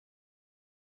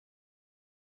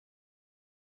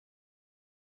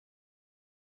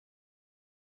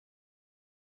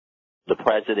the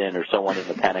president or someone in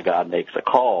the Pentagon makes a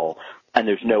call, and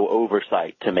there's no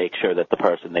oversight to make sure that the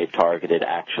person they've targeted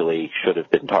actually should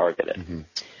have been targeted. Mm-hmm.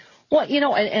 Well,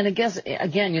 and I guess,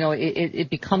 again, it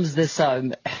becomes this,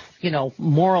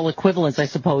 moral equivalence, I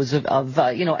suppose, of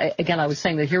again, I was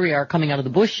saying that here we are coming out of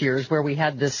the Bush years where we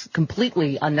had this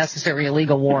completely unnecessary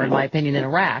illegal war, in my opinion, in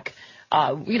Iraq.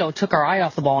 Took our eye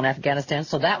off the ball in Afghanistan,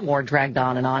 so that war dragged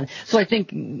on and on. So I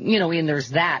think, Ian, there's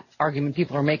that argument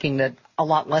people are making that a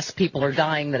lot less people are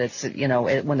dying, that it's,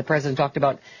 when the president talked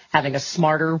about having a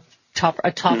tough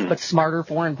but smarter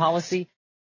foreign policy.